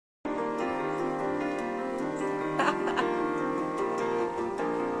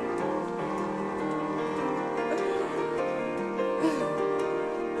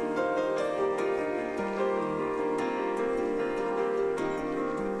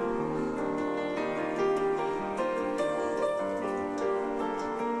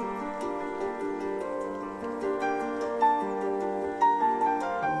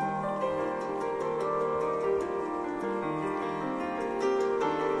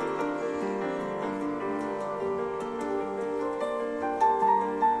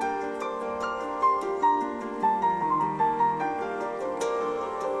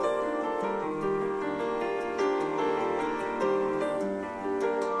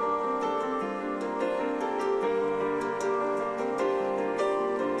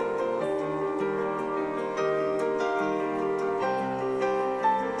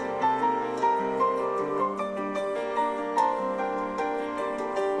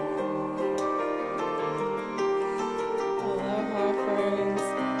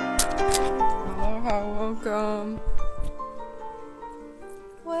welcome.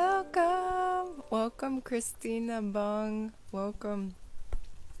 Welcome, Christina Bung. Welcome.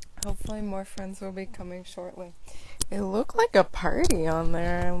 Hopefully more friends will be coming shortly. It looked like a party on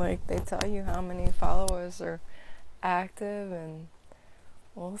there. Like, they tell you how many followers are active, and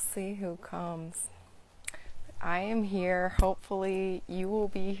we'll see who comes. I am here. Hopefully you will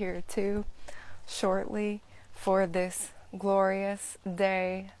be here too shortly for this glorious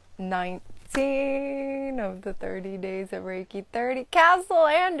day 19 of the 30 days of Reiki 30.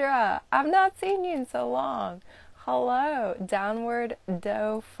 Castellandra, I've not seen you in so long. Hello, Downward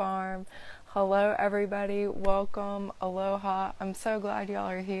Doe Farm. Hello, everybody. Welcome. Aloha. I'm so glad y'all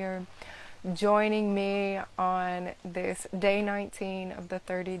are here joining me on this day 19 of the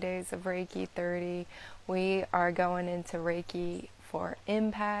 30 days of Reiki 30. We are going into Reiki for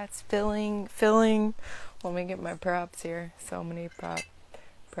empaths, filling. Let me get my props here. So many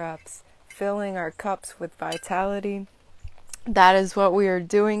props. Filling our cups with vitality. That is what we are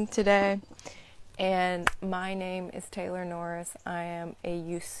doing today. And my name is Taylor Norris. I am a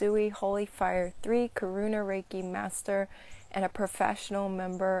Usui Holy Fire 3 Karuna Reiki Master and a professional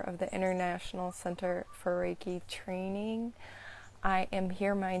member of the International Center for Reiki Training. I am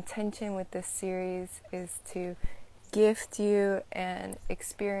here. My intention with this series is to gift you an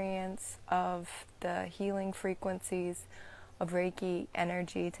experience of the healing frequencies of Reiki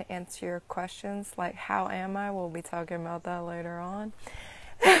energy to answer your questions, like how am I? We'll be talking about that later on.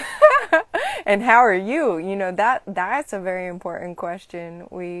 And how are you? You know, that's a very important question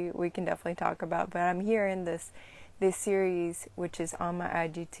we can definitely talk about. But I'm here in this series, which is on my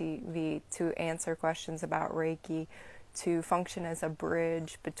IGTV, to answer questions about Reiki, to function as a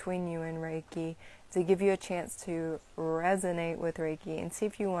bridge between you and Reiki, to give you a chance to resonate with Reiki and see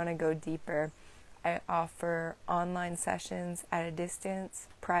if you want to go deeper. I offer online sessions at a distance,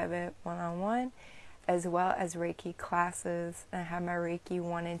 private, one-on-one, as well as Reiki classes. I have my Reiki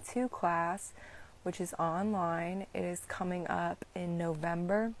 1 and 2 class, which is online. It is coming up in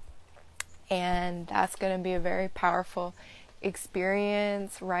November, and that's going to be a very powerful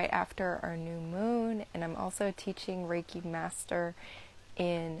experience right after our new moon. And I'm also teaching Reiki Master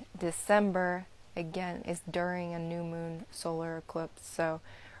in December. Again, it's during a new moon solar eclipse. So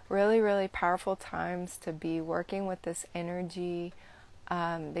really, really powerful times to be working with this energy,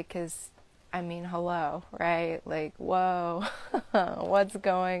 because I mean, hello, right? Like, whoa, what's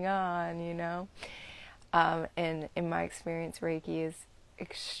going on, you know? And in my experience, Reiki is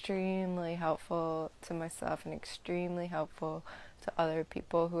extremely helpful to myself and extremely helpful to other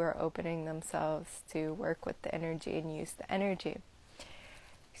people who are opening themselves to work with the energy and use the energy.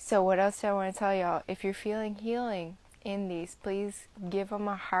 So what else do I want to tell y'all? If you're feeling healing in these, please give them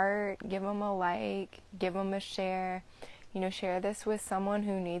a heart, give them a like, give them a share. You know, share this with someone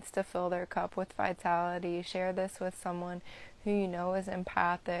who needs to fill their cup with vitality. Share this with someone who you know is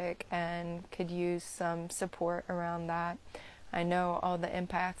empathic and could use some support around that. I know all the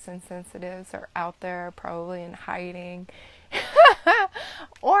empaths and sensitives are out there, probably in hiding.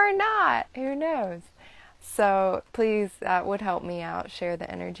 Or not. Who knows? So please, that would help me out. Share the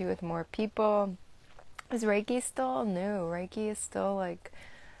energy with more people. Is Reiki still new? Reiki is still like,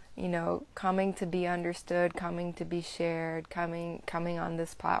 you know, coming to be understood, coming to be shared, coming on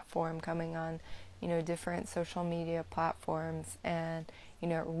this platform, coming on, you know, different social media platforms. And, you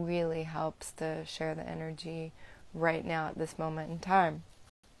know, it really helps to share the energy right now at this moment in time.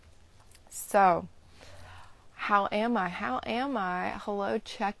 So, how am I? Hello,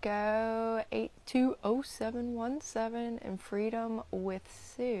 Checo 820717 and Freedom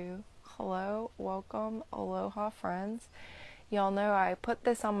with Sue. Hello, welcome, aloha, friends. Y'all know I put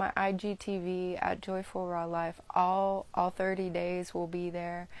this on my IGTV at Joyful Raw Life. All 30 days will be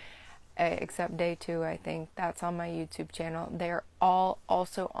there, except day 2, I think. That's on my YouTube channel. They're all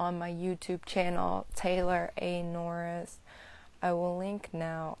also on my YouTube channel, Taylor A. Norris. I will link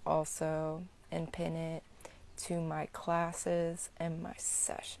now also and pin it to my classes and my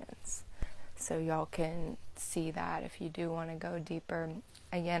sessions, so y'all can see that if you do want to go deeper.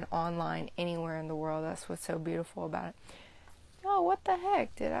 Again, online, anywhere in the world. That's what's so beautiful about it. Oh, what the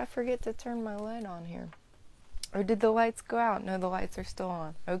heck? Did I forget to turn my light on here? Or did the lights go out? No, the lights are still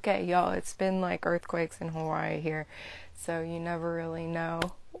on. Okay, y'all, it's been like earthquakes in Hawaii here, so you never really know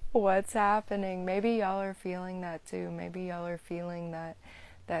what's happening. Maybe y'all are feeling that too. Maybe y'all are feeling that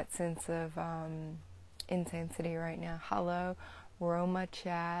sense of intensity right now. Hello, Roma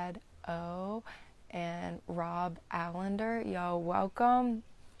Chad O and Rob Allender. Y'all, welcome.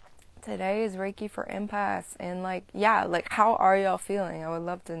 Today is Reiki for Empaths, and how are y'all feeling? I would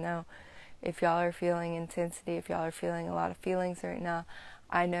love to know if y'all are feeling intensity, if y'all are feeling a lot of feelings right now.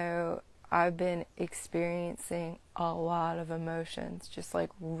 I know I've been experiencing a lot of emotions, just like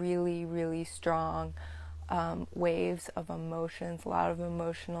really, really strong waves of emotions, a lot of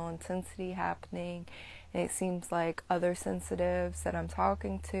emotional intensity happening. And it seems like other sensitives that I'm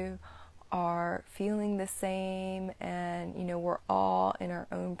talking to are feeling the same. And, we're all in our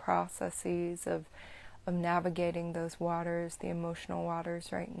own processes of navigating those waters, the emotional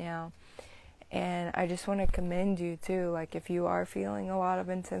waters right now. And I just want to commend you too. Like, if you are feeling a lot of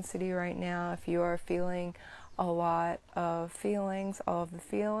intensity right now, if you are feeling a lot of feelings, all of the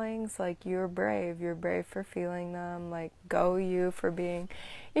feelings, like, you're brave. You're brave for feeling them. Like, go you for being,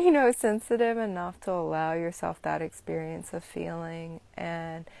 sensitive enough to allow yourself that experience of feeling.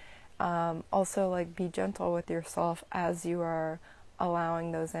 And also, like, be gentle with yourself as you are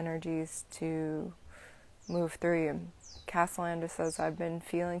allowing those energies to move through you. Castleander says, I've been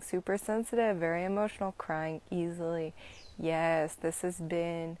feeling super sensitive, very emotional, crying easily. Yes, this has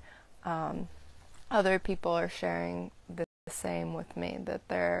been, other people are sharing the same with me, that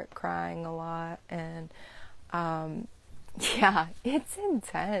they're crying a lot. And, yeah, it's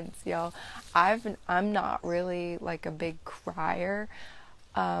intense, y'all. I'm not really like a big crier.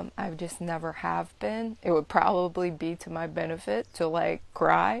 I just never have been. It would probably be to my benefit to like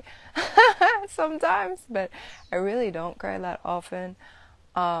cry sometimes, but I really don't cry that often.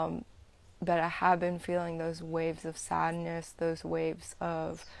 But I have been feeling those waves of sadness, those waves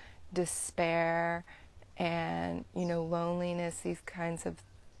of despair and, loneliness, these kinds of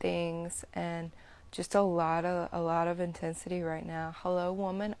things, and just a lot of intensity right now. Hello,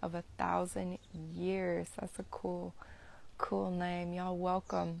 woman of 1,000 years. That's a cool name. Y'all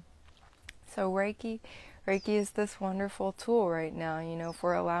welcome. So Reiki is this wonderful tool right now. If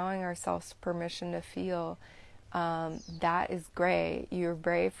we're allowing ourselves permission to feel, that is great. You're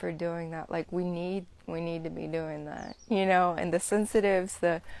brave for doing that. Like, we need to be doing that. And the sensitives,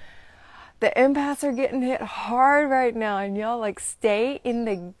 the empaths are getting hit hard right now, and y'all, like, stay in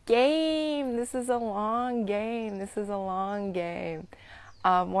the game. This is a long game.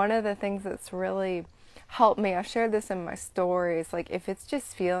 One of the things that's really helped me, I shared this in my stories, like, if it's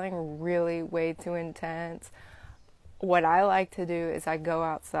just feeling really way too intense, what I like to do is I go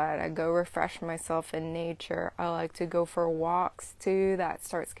outside. I go refresh myself in nature. I like to go for walks too. That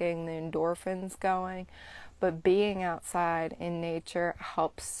starts getting the endorphins going. But being outside in nature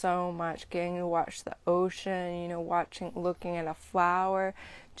helps so much. Getting to watch the ocean, looking at a flower,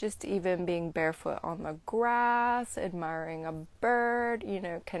 just even being barefoot on the grass, admiring a bird,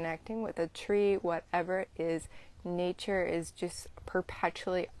 connecting with a tree, whatever it is. Nature is just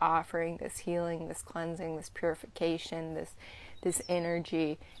perpetually offering this healing, this cleansing, this purification, this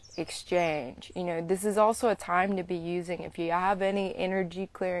energy exchange. This is also a time to be using, if you have any energy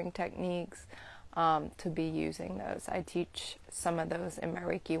clearing techniques, to be using those. I teach some of those in my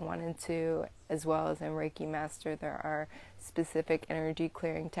Reiki 1 and 2, as well as in Reiki Master. There are specific energy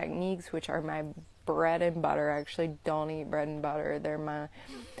clearing techniques, which are my bread and butter. I actually don't eat bread and butter. They're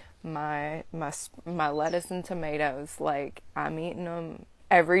my lettuce and tomatoes. Like, I'm eating them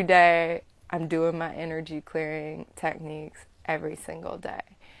every day. I'm doing my energy clearing techniques every single day,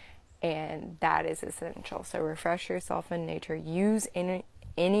 and that is essential. So refresh yourself in nature. Use any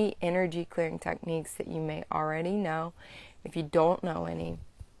energy clearing techniques that you may already know. If you don't know any,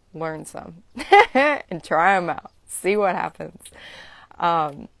 learn some and try them out. See what happens.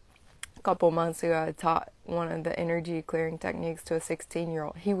 A couple months ago, I taught one of the energy clearing techniques to a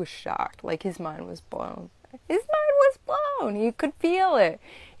 16-year-old. He was shocked. Like, his mind was blown. He could feel it.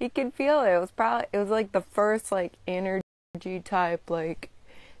 It was like the first like energy type like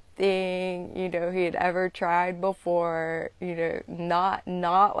thing, he had ever tried before, not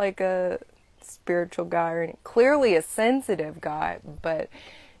like a spiritual guy or clearly a sensitive guy, but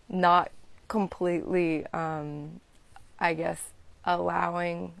not completely, I guess,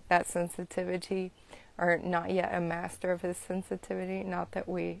 allowing that sensitivity, or not yet a master of his sensitivity. Not that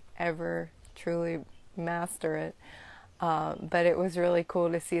we ever truly master it. But it was really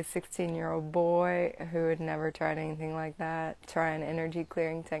cool to see a 16-year-old boy who had never tried anything like that try an energy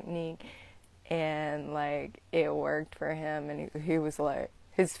clearing technique, and like, it worked for him. And he was like,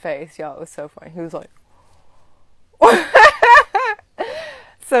 his face, y'all, it was so funny. He was like,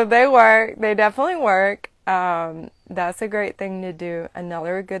 so they work. They definitely work. That's a great thing to do.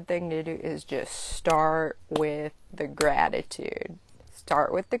 Another good thing to do is just start with the gratitude.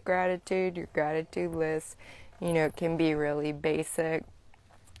 Start with the gratitude, your gratitude list. It can be really basic,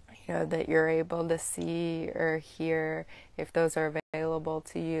 that you're able to see or hear, if those are available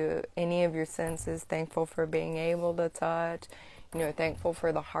to you. Any of your senses, thankful for being able to touch, thankful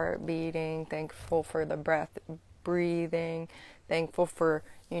for the heart beating, thankful for the breath breathing, thankful for,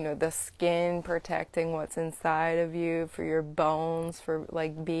 the skin protecting what's inside of you, for your bones, for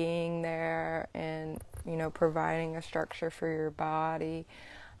like being there and, providing a structure for your body.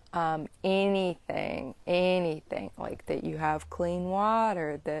 Anything like that, you have clean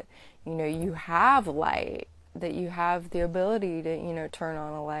water, that, you have light, that you have the ability to, turn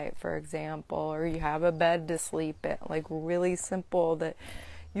on a light, for example, or you have a bed to sleep in, like really simple, that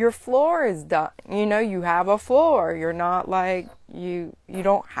your floor is done, you have a floor, you're not like, you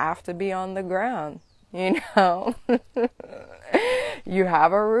don't have to be on the ground, you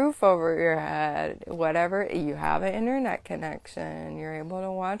have a roof over your head, whatever, you have an internet connection, you're able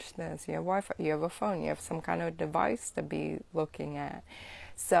to watch this, you have Wi-Fi, you have a phone, you have some kind of device to be looking at.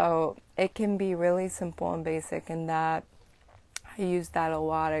 So it can be really simple and basic, and that I use that a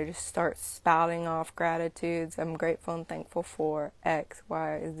lot. I just start spouting off gratitudes. I'm grateful and thankful for X,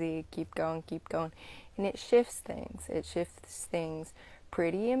 Y, Z, keep going, and it shifts things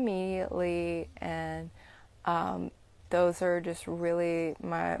pretty immediately. And those are just really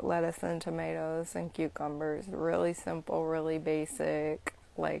my lettuce and tomatoes and cucumbers. Really simple, really basic.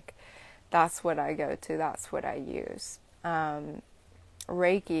 Like, that's what I go to. That's what I use.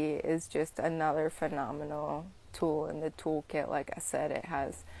 Reiki is just another phenomenal tool in the toolkit. Like I said, it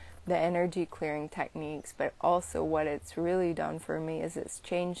has the energy clearing techniques, but also what it's really done for me is it's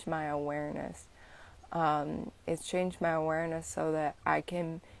changed my awareness. It's changed my awareness so that I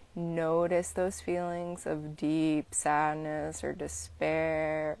can notice those feelings of deep sadness or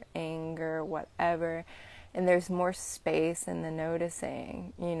despair, anger, whatever, and there's more space in the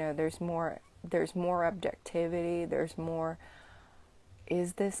noticing. There's more objectivity, there's more,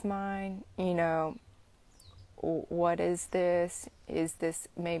 is this mine? What is this? Is this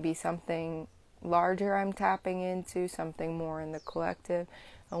maybe something larger I'm tapping into, something more in the collective?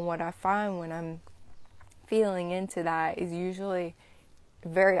 And what I find when I'm feeling into that is usually,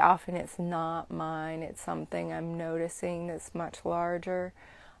 very often, it's not mine. It's something I'm noticing that's much larger.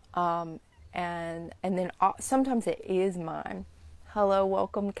 And then sometimes it is mine. Hello,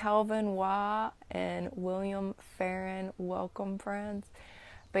 welcome Calvin Wah and William Farron. Welcome, friends.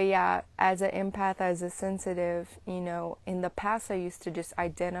 But yeah, as an empath, as a sensitive, in the past I used to just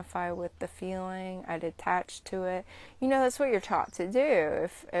identify with the feeling. I'd attach to it. That's what you're taught to do.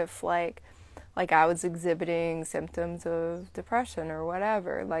 If like I was exhibiting symptoms of depression or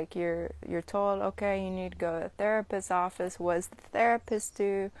whatever, like you're told, okay, you need to go to a therapist's office. What does the therapist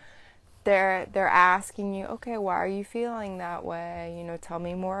do? They're asking you, okay, why are you feeling that way? Tell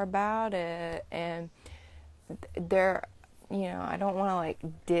me more about it. And they're, I don't want to like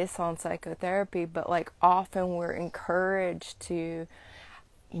diss on psychotherapy, but like often we're encouraged to,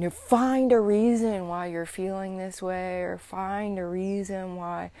 find a reason why you're feeling this way, or find a reason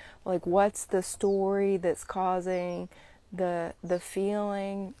why, like, what's the story that's causing the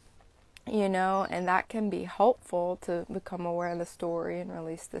feeling, and that can be helpful to become aware of the story and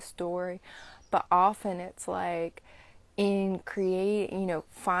release the story. But often it's like, in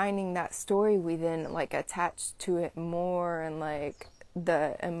finding that story, we then like attach to it more, and like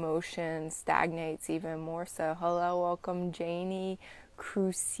the emotion stagnates even more. So hello, welcome Janie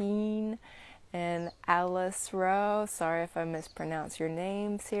Crucine and Alice Rowe. Sorry if I mispronounce your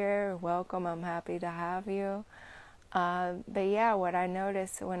names here. Welcome, I'm happy to have you. But yeah, what I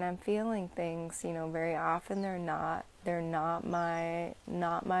notice when I'm feeling things, very often they're not my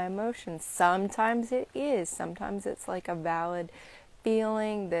emotions. Sometimes it is. Sometimes it's like a valid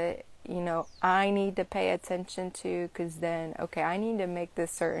feeling that, I need to pay attention to, because then, okay, I need to make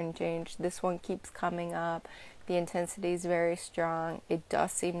this certain change. This one keeps coming up. The intensity is very strong. It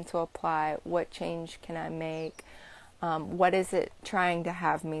does seem to apply. What change can I make? What is it trying to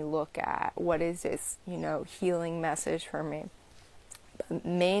have me look at? What is this, healing message for me? But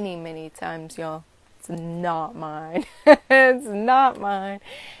many, many times, y'all, it's not mine. It's not mine.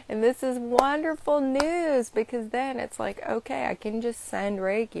 And this is wonderful news, because then it's like, okay, I can just send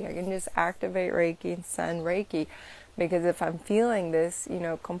Reiki. I can just activate Reiki and send Reiki. Because if I'm feeling this,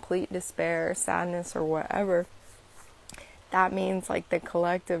 complete despair, sadness, or whatever, that means like the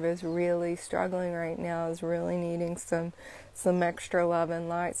collective is really struggling right now, is really needing some extra love and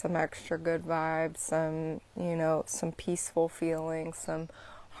light, some extra good vibes, some peaceful feelings, some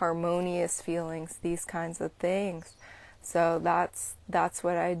harmonious feelings, these kinds of things. So that's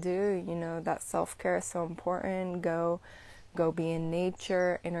what I do. That self-care is so important. Go be in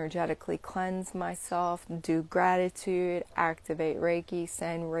nature, energetically cleanse myself, do gratitude, activate Reiki,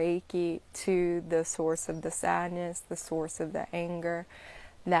 send Reiki to the source of the sadness, the source of the anger,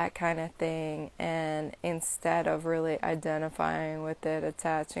 that kind of thing. And instead of really identifying with it,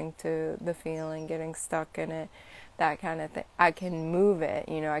 attaching to the feeling, getting stuck in it, that kind of thing, I can move it,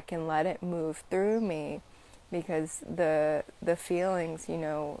 I can let it move through me. Because the feelings,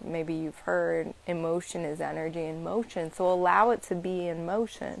 maybe you've heard emotion is energy in motion. So allow it to be in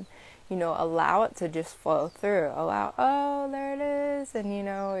motion. Allow it to just flow through. Allow, oh, there it is.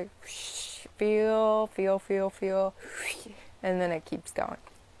 And, feel. And then it keeps going.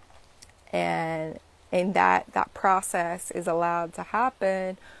 And that process is allowed to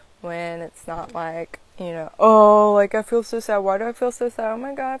happen when it's not like, oh, like I feel so sad. Why do I feel so sad? Oh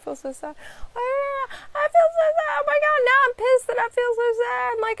my God, I feel so sad. I feel so sad. Oh my God, now I'm pissed that I feel so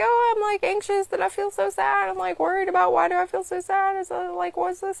sad. I'm like, oh, I'm like anxious that I feel so sad. I'm like worried about why do I feel so sad? Is it like,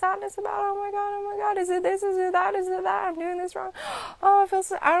 what's the sadness about? Oh my God. Is it this? Is it that? Is it that? I'm doing this wrong. Oh, I feel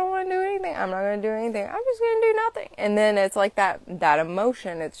so, I don't want to do anything. I'm not going to do anything. I'm just going to do nothing. And then it's like that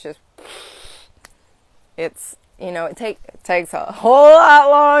emotion. It's just, it's, it takes a whole lot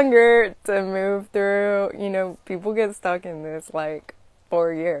longer to move through. People get stuck in this like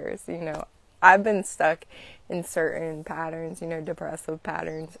 4 years. I've been stuck in certain patterns, depressive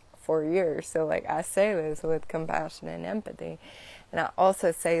patterns for years. So like I say this with compassion and empathy. And I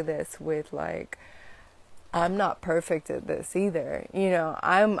also say this with like, I'm not perfect at this either.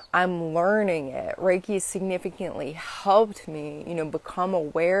 I'm learning it. Reiki significantly helped me, become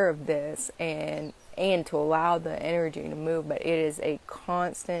aware of this and to allow the energy to move. But it is a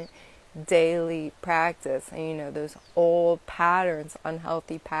constant daily practice. And those old patterns,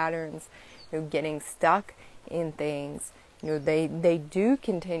 unhealthy patterns, getting stuck in things, they do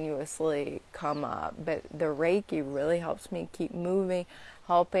continuously come up. But the Reiki really helps me keep moving,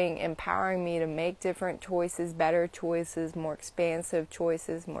 empowering me to make different choices, better choices, more expansive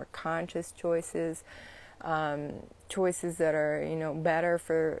choices, more conscious choices, choices that are, better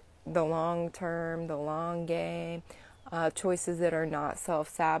for the long term, the long game, choices that are not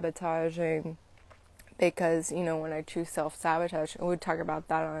self-sabotaging. Because, when I choose self-sabotage, and we'll talk about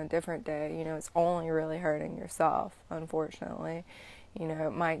that on a different day, it's only really hurting yourself, unfortunately.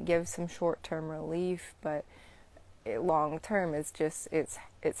 It might give some short-term relief, but long-term, it's just, it's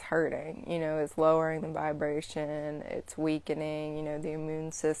hurting. It's lowering the vibration, it's weakening, the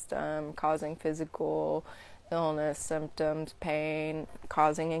immune system, causing physical illness, symptoms, pain,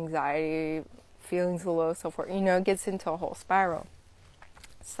 causing anxiety, feelings of low self-worth. It gets into a whole spiral.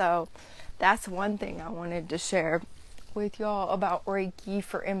 So that's one thing I wanted to share with y'all about Reiki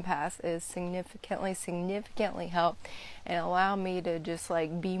for empaths, is significantly help and allow me to just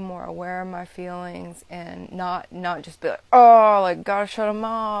like be more aware of my feelings and not just be like, oh, like gotta shut them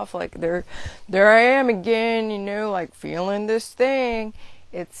off, like there I am again, like feeling this thing.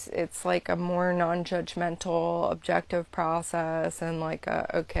 It's like a more non-judgmental, objective process, and like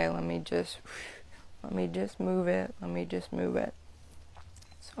okay, let me just move it.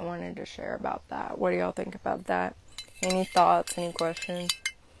 So I wanted to share about that. What do y'all think about that? Any thoughts? Any questions?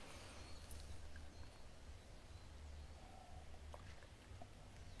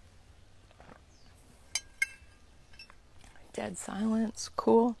 Dead silence.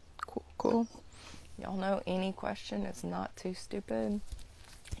 Cool. Y'all know any question is not too stupid.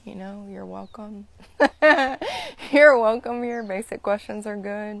 You're welcome. You're welcome. Your basic questions are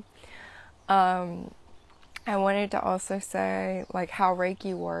good. I wanted to also say like how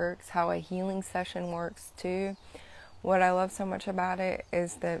Reiki works, how a healing session works too. What I love so much about it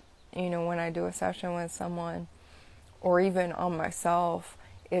is that, when I do a session with someone or even on myself,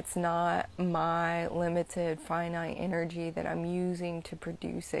 it's not my limited finite energy that I'm using to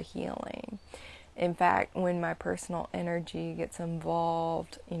produce a healing. In fact, when my personal energy gets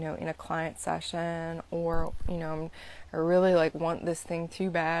involved, in a client session, or, I really like want this thing too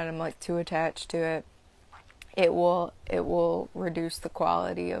bad, I'm like too attached to it, it will reduce the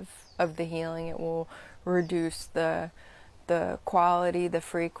quality of the healing. It will reduce the quality, the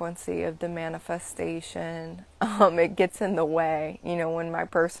frequency of the manifestation. It gets in the way, when my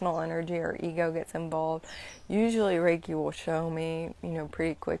personal energy or ego gets involved. Usually Reiki will show me,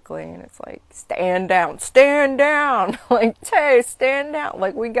 pretty quickly, and it's like, stand down, like, hey, stand down,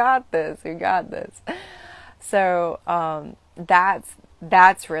 like, we got this. So,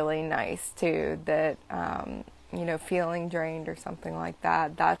 that's really nice too, that, feeling drained or something like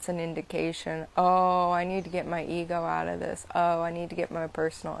that, that's an indication, oh, I need to get my ego out of this. Oh, I need to get my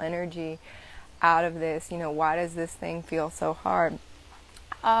personal energy out of this. Why does this thing feel so hard?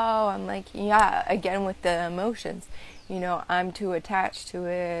 Oh, I'm like, yeah, again with the emotions, I'm too attached to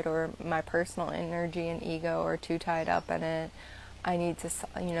it, or my personal energy and ego are too tied up in it. I need to,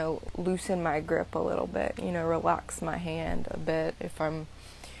 loosen my grip a little bit, relax my hand a bit if I'm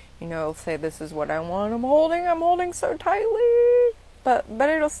You know, it'll say, this is what I want. I'm holding so tightly. But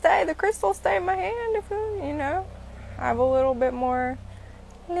it'll stay. The crystal will stay in my hand if, you know, I have a little more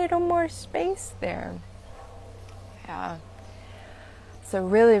space there. Yeah. So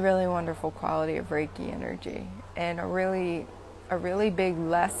really, really wonderful quality of Reiki energy, and a really big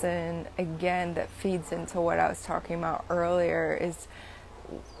lesson, again, that feeds into what I was talking about earlier, is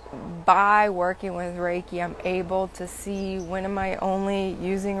by working with Reiki, I'm able to see, when am I only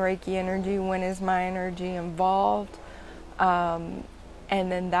using Reiki energy, when is my energy involved, and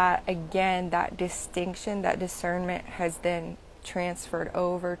then that, again, that distinction, that discernment has then translated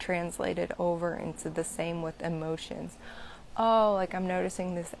over into the same with emotions. Oh, like, I'm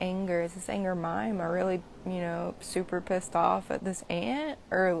noticing this anger. Is this anger mine? Am I really, you know, super pissed off at this ant?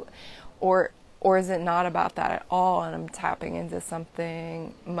 Or is it not about that at all, and I'm tapping into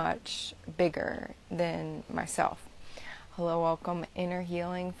something much bigger than myself? Hello, welcome, Inner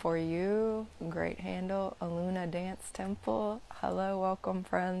Healing for You. Great handle, Aluna Dance Temple. Hello, welcome,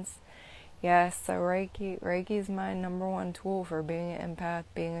 friends. Yes, so Reiki is my number one tool for being an empath,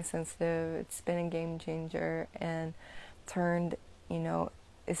 being a sensitive. It's been a game changer, and turned, you know,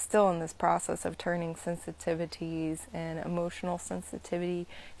 is still in this process of turning sensitivities and emotional sensitivity,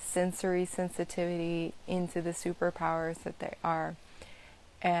 sensory sensitivity into the superpowers that they are.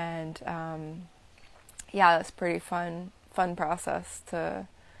 And yeah, that's pretty fun process to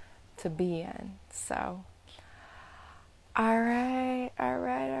be in. So all right.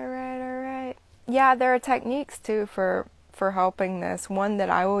 Yeah, there are techniques too for helping this. One that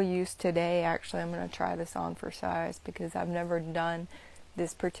I will use today, actually, I'm going to try this on for size, because I've never done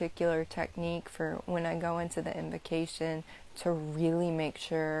this particular technique for when I go into the invocation, to really make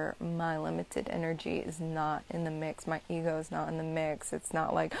sure my limited energy is not in the mix, my ego is not in the mix. It's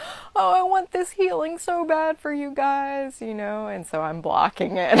not like, oh, I want this healing so bad for you guys, you know, and so I'm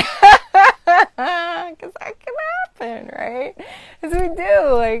blocking it. Because that can happen, right? As we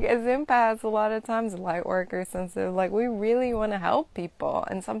do, like, as empaths, a lot of times, light workers, sensitive, like, we really want to help people,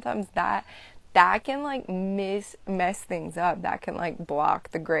 and sometimes that can, like, mess things up. That can, like,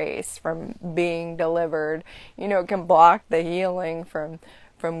 block the grace from being delivered. You know, it can block the healing from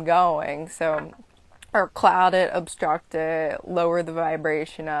going. So, or cloud it, obstruct it, lower the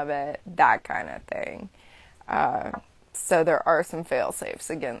vibration of it, that kind of thing. So there are some fail-safes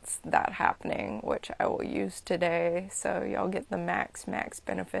against that happening, which I will use today. So y'all get the max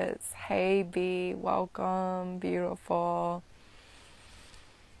benefits. Hey, B, welcome, beautiful.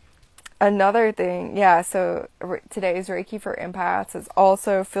 Another thing, yeah, so today's Reiki for empaths is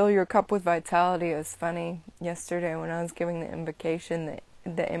also fill your cup with vitality. It was funny, yesterday when I was giving the invocation,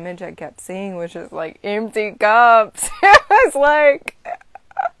 the image I kept seeing was just like empty cups. It was like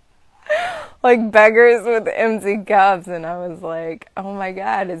beggars with empty cups, and I was like, oh my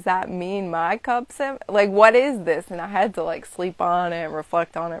god, does that mean my cup's like, what is this? And I had to, like, sleep on it,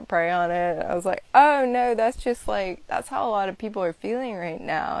 reflect on it, pray on it, and I was like, oh no, that's just, like, that's how a lot of people are feeling right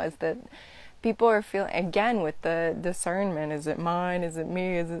now, is that people are feeling, again, with the discernment, is it mine, is it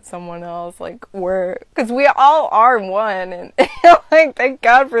me, is it someone else, like, because we all are one, and like, thank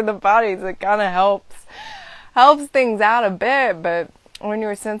God for the bodies, it kind of helps things out a bit, but when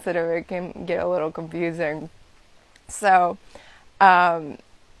you're sensitive, it can get a little confusing. So,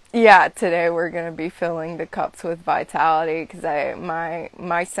 yeah, today we're going to be filling the cups with vitality, because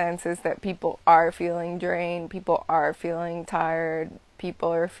my sense is that people are feeling drained, people are feeling tired,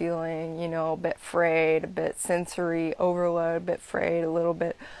 people are feeling, you know, a bit frayed, a bit sensory overload, a bit frayed, a little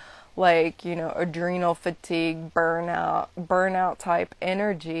bit like, you know, adrenal fatigue, burnout type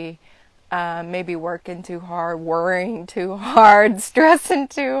energy. Maybe working too hard, worrying too hard, stressing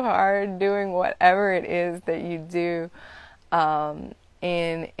too hard, doing whatever it is that you do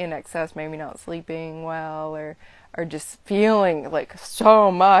in excess, maybe not sleeping well, or just feeling like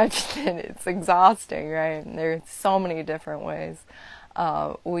so much that it's exhausting, right? And there's so many different ways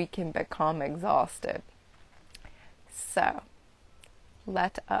we can become exhausted. So,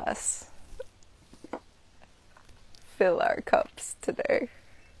 let us fill our cups today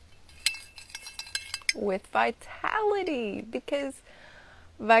with vitality, because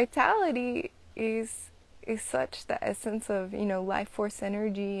vitality is such the essence of, you know, life force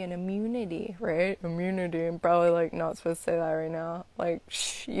energy and immunity, right? Immunity. I'm probably, like, not supposed to say that right now. Like,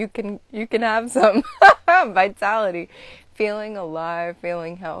 you can have some vitality, feeling alive,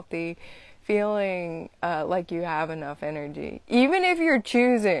 feeling healthy, feeling like you have enough energy, even if you're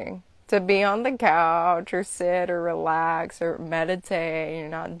choosing to be on the couch or sit or relax or meditate, you're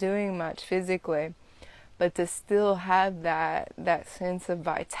not doing much physically, but to still have that sense of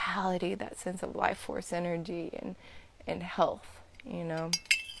vitality, that sense of life force energy and health, you know.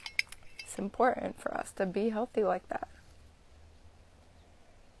 It's important for us to be healthy like that.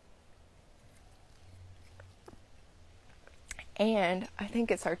 And I think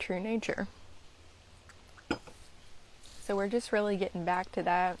it's our true nature. So we're just really getting back to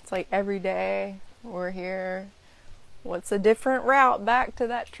that. It's like every day we're here. What's a different route back to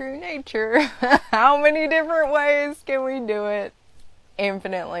that true nature? How many different ways can we do it?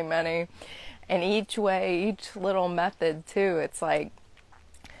 Infinitely many. And each way, each little method too, it's like,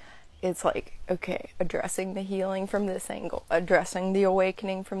 okay, addressing the healing from this angle, addressing the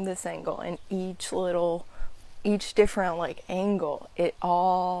awakening from this angle, and each different like angle, it's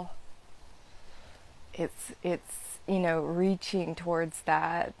reaching towards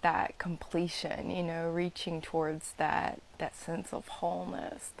that completion, reaching towards that sense of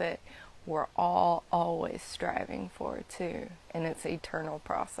wholeness that we're all always striving for too. And it's an eternal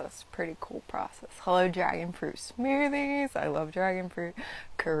process, pretty cool process. Hello, dragon fruit smoothies. I love dragon fruit.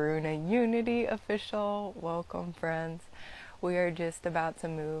 Karuna Unity official. Welcome, friends. We are just about to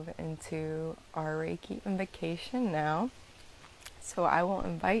move into our Reiki invocation now. So I will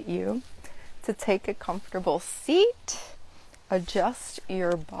invite you to take a comfortable seat, adjust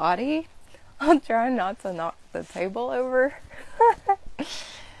your body. I'll try not to knock the table over.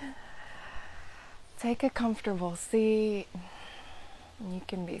 Take a comfortable seat. You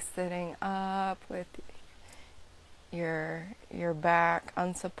can be sitting up with your back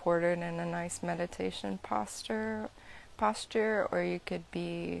unsupported in a nice meditation posture, or you could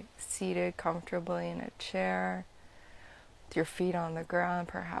be seated comfortably in a chair with your feet on the ground.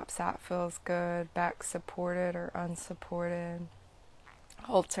 Perhaps that feels good. Back supported or unsupported.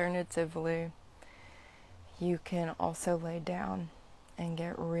 Alternatively, you can also lay down and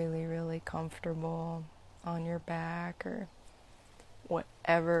get really, really comfortable on your back or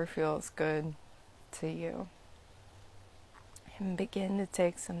whatever feels good to you. And begin to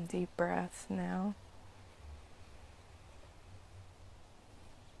take some deep breaths now.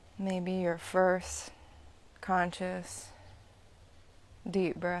 Maybe your first conscious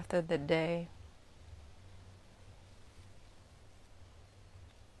deep breath of the day.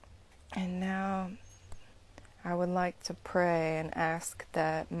 And now I would like to pray and ask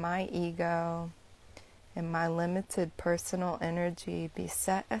that my ego and my limited personal energy be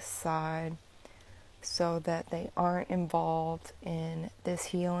set aside so that they aren't involved in this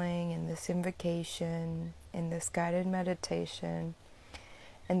healing, in this invocation, in this guided meditation,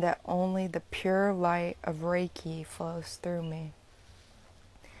 and that only the pure light of Reiki flows through me.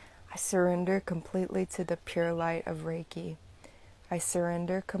 I surrender completely to the pure light of Reiki. I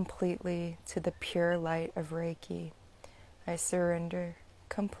surrender completely to the pure light of Reiki. I surrender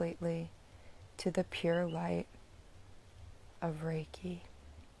completely to the pure light of Reiki.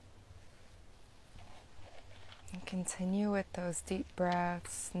 And continue with those deep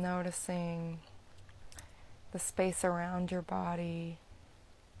breaths, noticing the space around your body.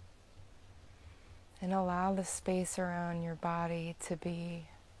 And allow the space around your body to be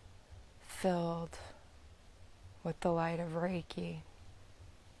filled with the light of Reiki,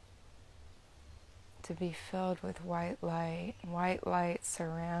 to be filled with white light. White light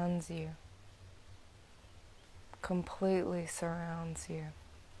surrounds you, completely surrounds you.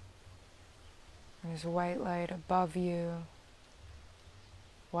 There's white light above you,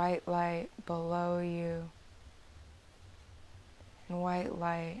 white light below you, and white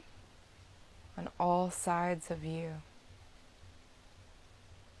light on all sides of you.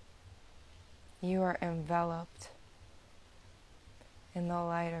 You are enveloped in the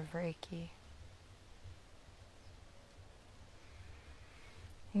light of Reiki.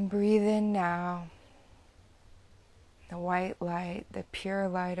 And breathe in now. The white light, the pure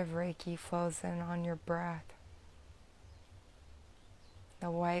light of Reiki flows in on your breath. The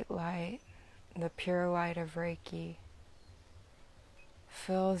white light, the pure light of Reiki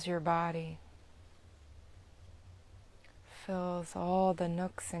fills your body, fills all the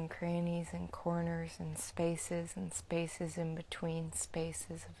nooks and crannies and corners and spaces in between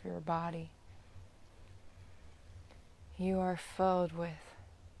spaces of your body. You are filled with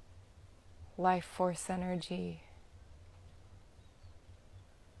life force energy.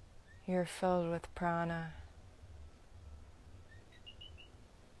 You're filled with prana.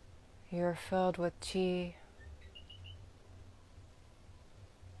 You're filled with chi.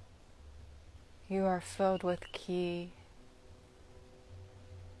 You are filled with ki.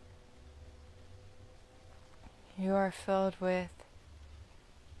 You are filled with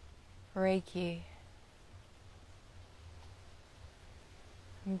Reiki.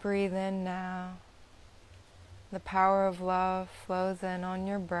 And breathe in now. The power of love flows in on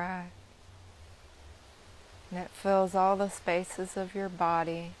your breath. And it fills all the spaces of your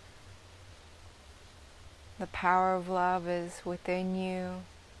body. The power of love is within you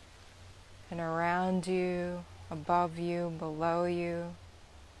and around you, above you, below you.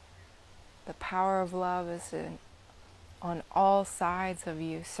 The power of love is on all sides of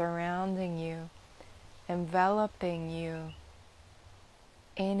you, surrounding you, enveloping you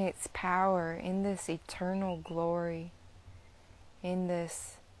in its power, in this eternal glory, in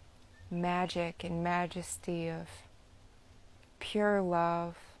this magic and majesty of pure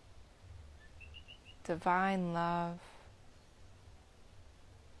love, divine love,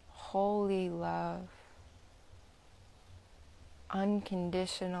 holy love,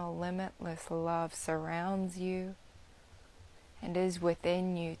 unconditional, limitless love surrounds you and is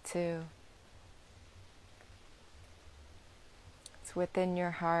within you too. It's within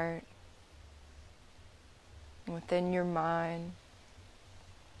your heart, within your mind,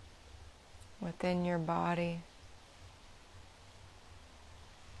 within your body.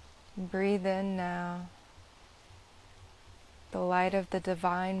 Breathe in now. The light of the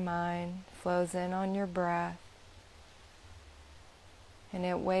divine mind flows in on your breath, and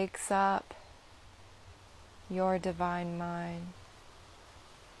it wakes up your divine mind,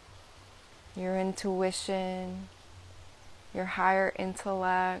 your intuition, your higher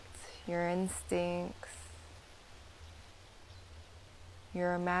intellect, your instincts,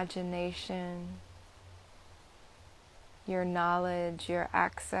 your imagination, your knowledge, your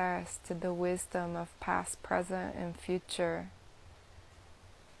access to the wisdom of past, present, and future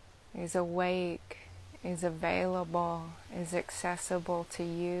is awake, is available, is accessible to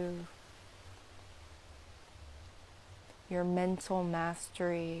you. Your mental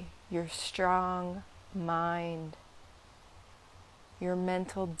mastery, your strong mind, your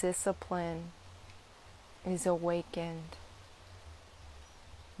mental discipline is awakened.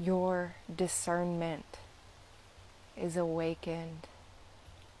 Your discernment is awakened.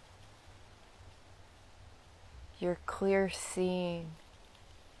 Your clear seeing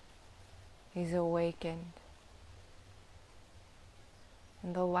is awakened.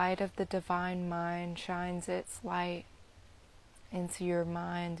 And the light of the divine mind shines its light into your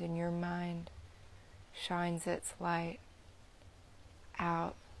mind, and your mind shines its light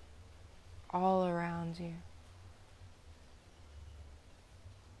out all around you,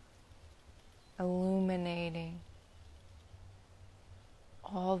 illuminating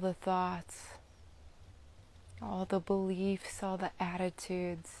all the thoughts, all the beliefs, all the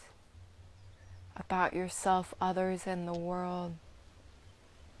attitudes about yourself, others, and the world.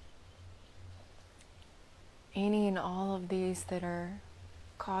 Any and all of these that are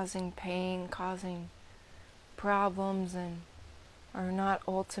causing pain, causing problems, and are not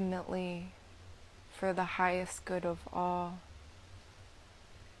ultimately for the highest good of all.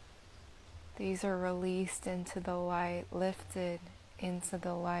 These are released into the light, lifted into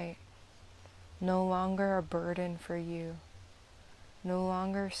the light. No longer a burden for you. No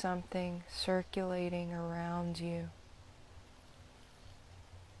longer something circulating around you.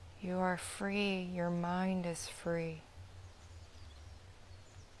 You are free. Your mind is free.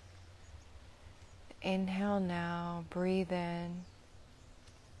 Inhale now. Breathe in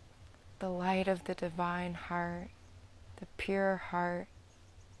the light of the divine heart, the pure heart.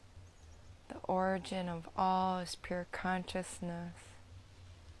 The origin of all is pure consciousness.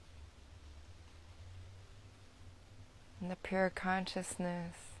 And the pure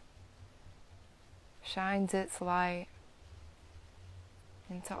consciousness shines its light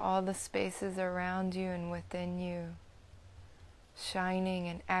into all the spaces around you and within you, shining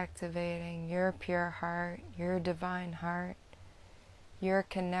and activating your pure heart, your divine heart, your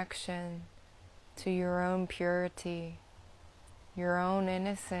connection to your own purity, your own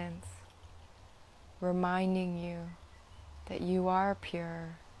innocence, reminding you that you are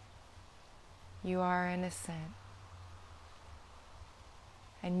pure, you are innocent,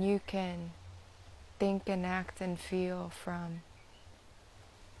 and you can think and act and feel from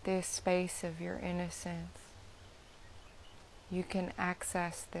this space of your innocence. You can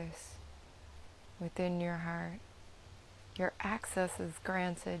access this within your heart. Your access is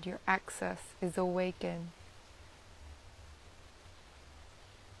granted, your access is awakened.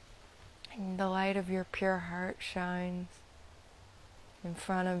 And the light of your pure heart shines in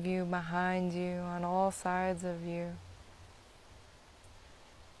front of you, behind you, on all sides of you.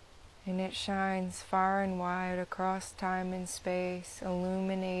 And it shines far and wide across time and space,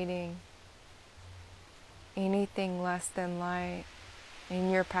 illuminating anything less than light in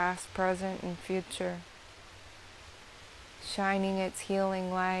your past, present, and future. Shining its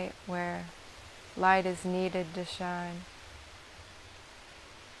healing light where light is needed to shine.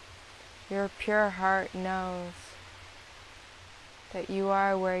 Your pure heart knows that you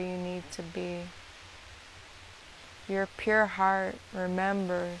are where you need to be. Your pure heart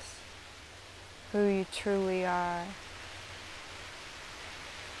remembers who you truly are.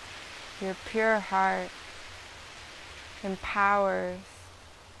 Your pure heart empowers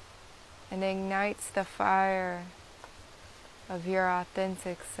and ignites the fire of your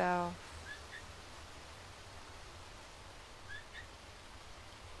authentic self.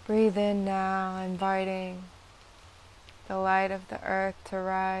 Breathe in now, inviting the light of the earth to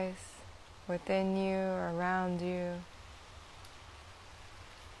rise within you, around you,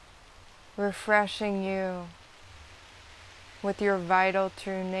 refreshing you with your vital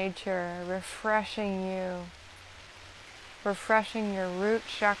true nature, refreshing you, refreshing your root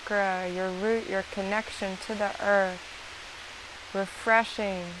chakra, your connection to the earth,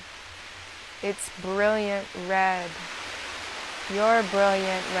 refreshing its brilliant red, your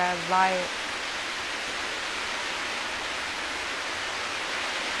brilliant red light.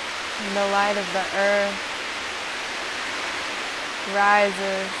 And the light of the earth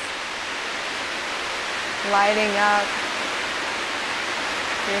rises, lighting up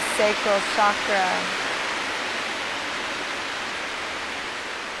your sacral chakra,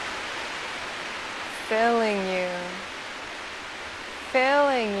 filling you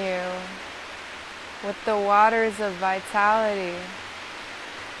with the waters of vitality.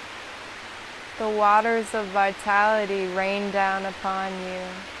 The waters of vitality rain down upon you.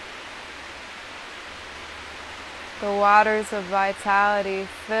 The waters of vitality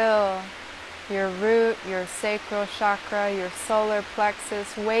fill your root, your sacral chakra, your solar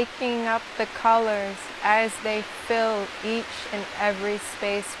plexus, waking up the colors as they fill each and every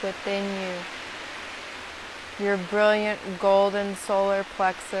space within you. Your brilliant golden solar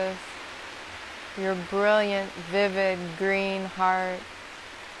plexus, your brilliant vivid green heart,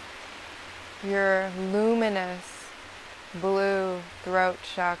 your luminous blue throat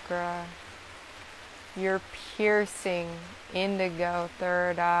chakra, your piercing indigo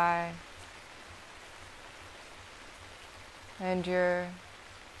third eye, and your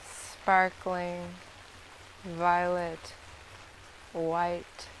sparkling violet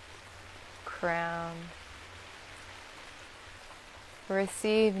white crown.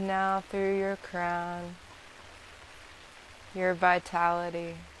 Receive now through your crown your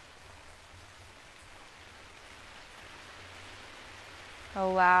vitality.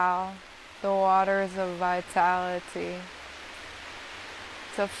 Allow the waters of vitality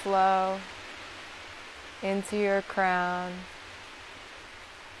to flow into your crown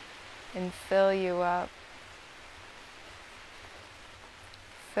and fill you up,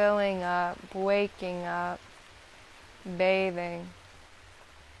 filling up, waking up, bathing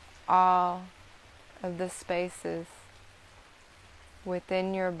all of the spaces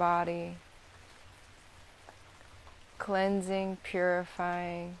within your body, cleansing,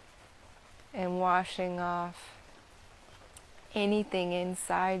 purifying, and washing off anything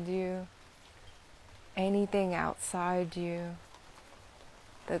inside you, anything outside you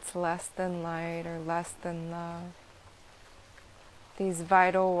that's less than light or less than love. These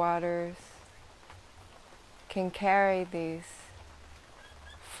vital waters can carry these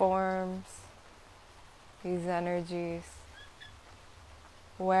forms, these energies,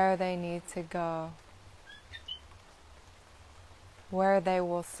 where they need to go, where they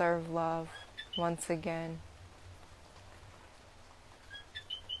will serve love once again.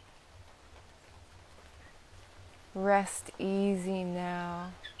 Rest easy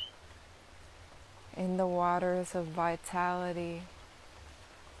now in the waters of vitality,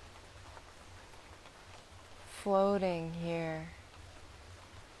 floating here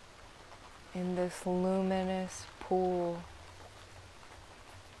in this luminous pool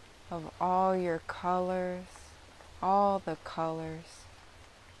of all your colors, all the colors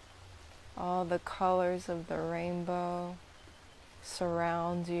of the rainbow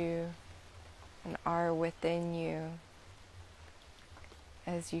surround you and are within you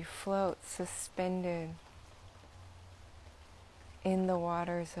as you float suspended in the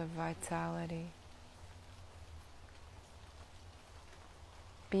waters of vitality.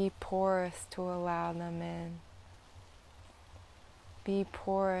 Be porous to allow them in. Be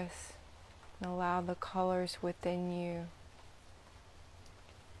porous and allow the colors within you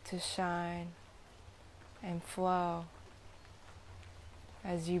to shine and flow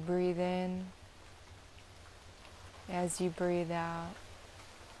as you breathe in, as you breathe out.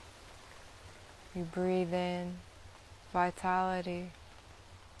 You breathe in vitality,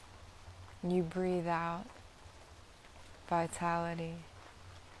 and you breathe out vitality.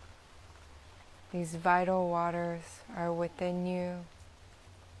 These vital waters are within you.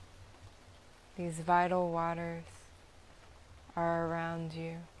 These vital waters are around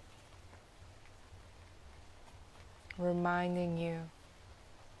you. reminding you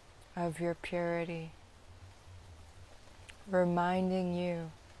of your purity, reminding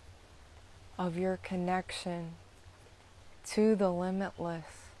you of your connection to the limitless,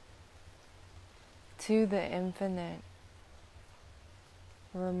 to the infinite,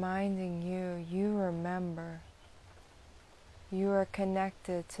 reminding you, you remember, you are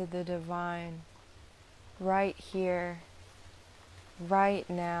connected to the divine right here, right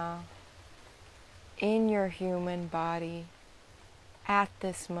now, in your human body, at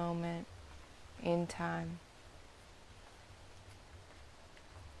this moment in time.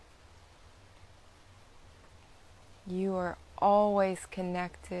 You are always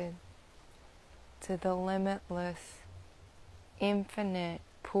connected to the limitless, infinite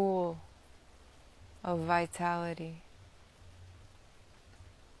pool of vitality.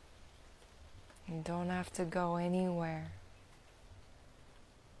 You don't have to go anywhere.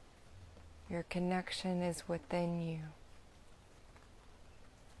 Your connection is within you.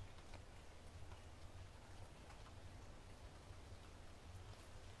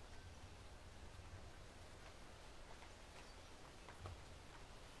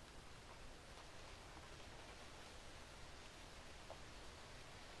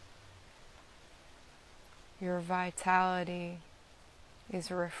 Your vitality is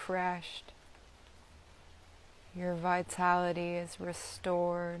refreshed. Your vitality is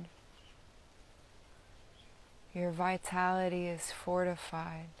restored. Your vitality is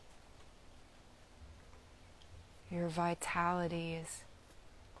fortified. Your vitality is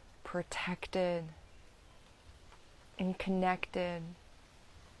protected and connected.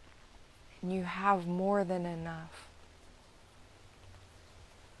 And you have more than enough.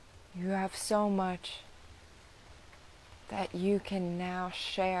 You have so much that you can now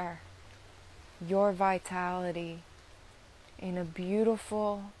share your vitality in a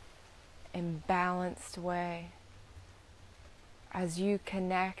beautiful and balanced way as you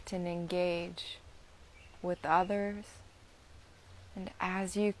connect and engage with others, and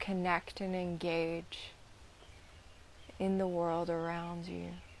as you connect and engage in the world around you.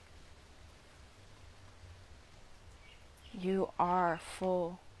 You are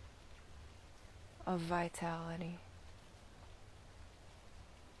full of vitality.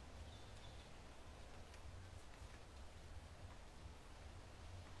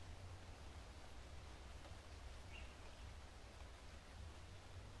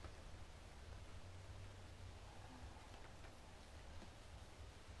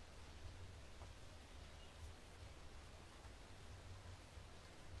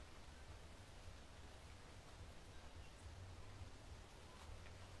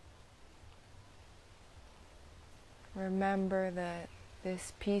 Remember that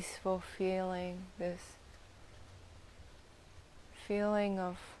this peaceful feeling, this feeling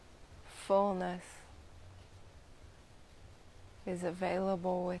of fullness is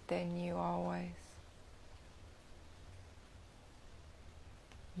available within you always.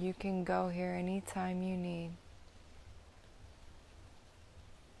 You can go here anytime you need.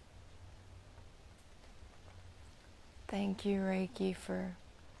 Thank you, Reiki, for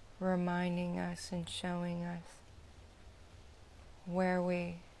reminding us and showing us where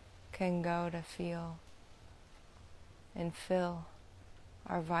we can go to feel and fill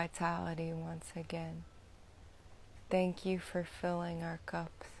our vitality once again. Thank you for filling our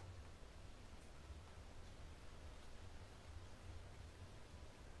cups.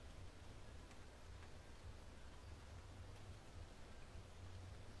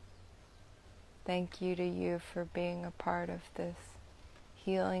 Thank you to you for being a part of this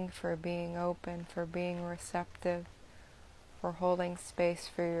healing, for being open, for being receptive, for holding space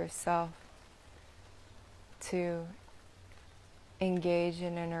for yourself to engage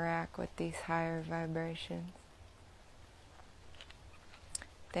and interact with these higher vibrations.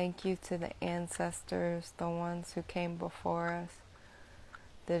 Thank you to the ancestors, the ones who came before us,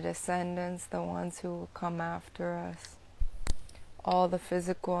 the descendants, the ones who will come after us, all the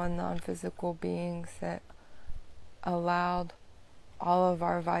physical and non-physical beings that allowed all of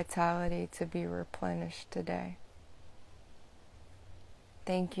our vitality to be replenished today.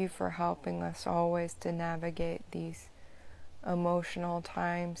 Thank you for helping us always to navigate these emotional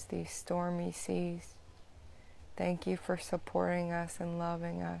times, these stormy seas. Thank you for supporting us and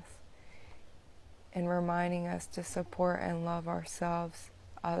loving us, and reminding us to support and love ourselves,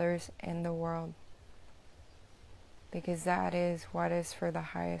 others, and the world, because that is what is for the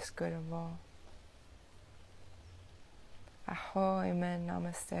highest good of all. Aho, amen,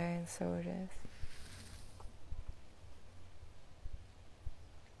 namaste, and so it is.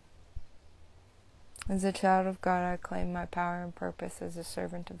 As a child of God, I claim my power and purpose as a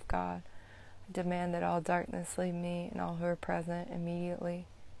servant of God. Demand that all darkness leave me and all who are present immediately.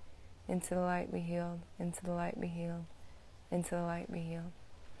 Into the light be healed, into the light be healed, into the light be healed.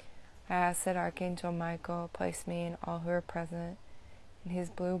 I ask that Archangel Michael place me and all who are present in his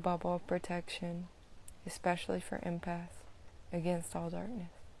blue bubble of protection, especially for empaths, against all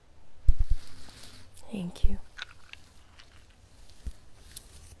darkness. Thank you.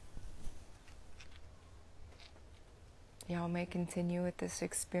 Y'all may continue with this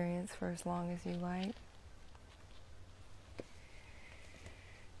experience for as long as you like.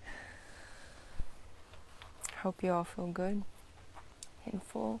 Hope you all feel good and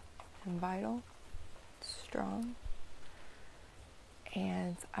full and vital, strong.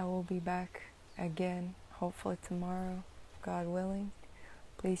 And I will be back again, hopefully tomorrow, God willing.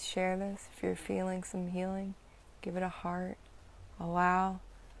 Please share this. If you're feeling some healing, give it a heart. Allow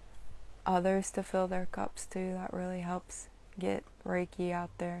others to fill their cups too. That really helps get Reiki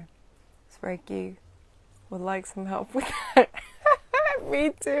out there. So Reiki would like some help with that.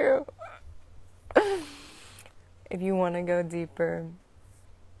 Me too. If you want to go deeper,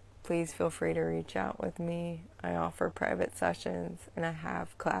 please feel free to reach out with me. I offer private sessions and I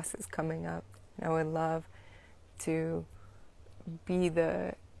have classes coming up. And I would love to be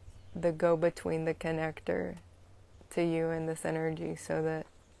the go-between, the connector to you and this energy, so that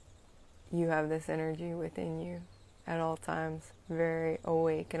you have this energy within you at all times, very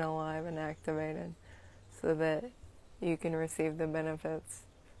awake and alive and activated, so that you can receive the benefits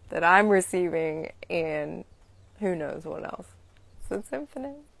that I'm receiving and who knows what else. So it's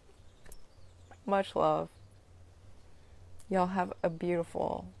infinite. Much love. Y'all have a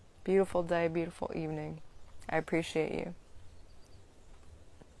beautiful, beautiful day, beautiful evening. I appreciate you.